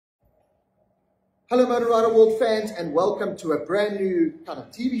Hello Moto Rider World fans, and welcome to a brand new kind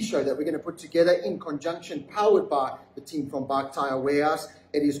of TV show that we're going to put together in conjunction, powered by the team from Bike Tyre Warehouse.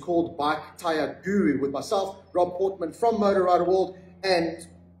 It is called Bike Tyre Guru, with myself, Rob Portman from Moto Rider World, and,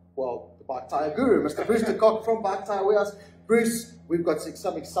 well, the Bike Tyre Guru, Mr. Bruce Kock from Bike Tyre Warehouse. Bruce, we've got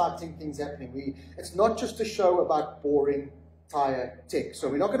some exciting things happening. It's not just a show about boring tire tech. So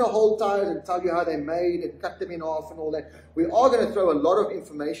we're not going to hold tires and tell you how they're made and cut them in half and all that. We are going to throw a lot of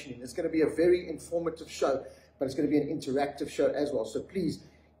information in. It's going to be a very informative show, but it's going to be an interactive show as well. So please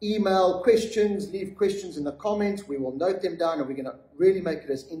email questions, leave questions in the comments. We will note them down, and we're going to really make it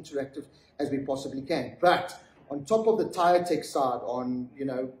as interactive as we possibly can. But on top of the tire tech side, on, you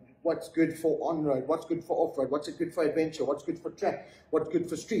know, what's good for on-road, what's good for off-road, what's good for adventure, what's good for track, what's good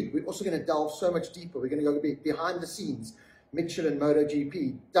for street, we're also going to delve so much deeper. We're going to go behind the scenes. Michelin,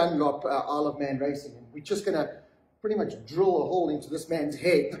 MotoGP, Dunlop, Isle of Man Racing. And we're just going to pretty much drill a hole into this man's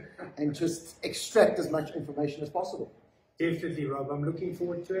head and just extract as much information as possible. Definitely, Rob. I'm looking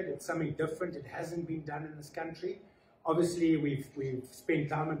forward to it. It's something different. It hasn't been done in this country. Obviously, we've spent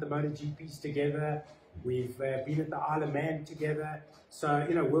time at the MotoGPs together. We've been at the Isle of Man together. So,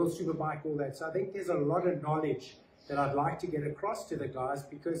 you know, World Superbike, all that. So I think there's a lot of knowledge that I'd like to get across to the guys,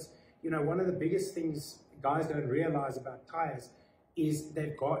 because, you know, one of the biggest things guys don't realize about tires is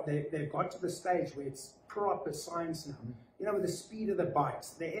they've got to the stage where it's proper science now. You know, with the speed of the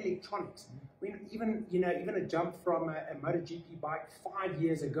bikes, the electronics. Even a jump from a MotoGP bike 5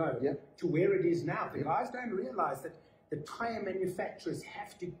 years ago to where it is now. The guys don't realize that the tire manufacturers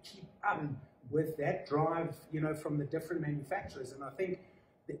have to keep up with that drive, you know, from the different manufacturers. And I think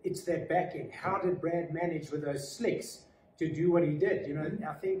it's their backing. How did Brad manage with those slicks to do what he did? You know,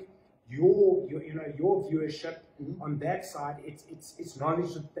 I think your viewership on that side, it's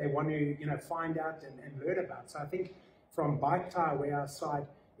knowledge that they want to, you know, find out and learn about. So I think from Bike Tyre Warehouse side,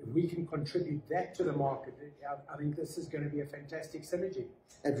 if we can contribute that to the market, I think this is going to be a fantastic synergy.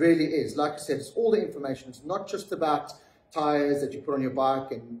 It really is. Like I said, it's all the information. It's not just about tires that you put on your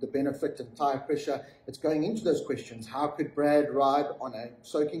bike and the benefit and tire pressure. It's going into those questions. How could Brad ride on a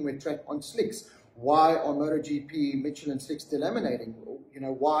soaking wet track on slicks? Why are MotoGP Michelin slicks delaminating? You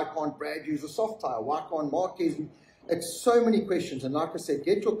know, why can't Brad use a soft tire? Why can't Marquez? It's so many questions. And like I said,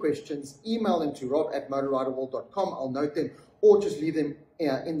 get your questions, email them to rob@motoriderworld.com. I'll note them, or just leave them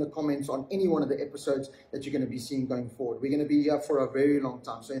in the comments on any one of the episodes that you're going to be seeing going forward. We're going to be here for a very long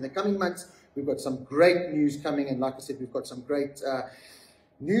time. So in the coming months, we've got some great news coming. And like I said, we've got some great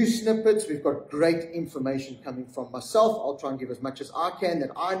news snippets. We've got great information coming from myself. I'll try and give as much as I can that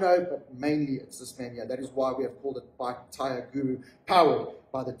I know, but mainly it's this man here. That is why we have called it Bike Tyre Guru, powered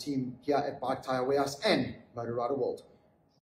by the team here at Bike Tyre Warehouse and Moto Rider World.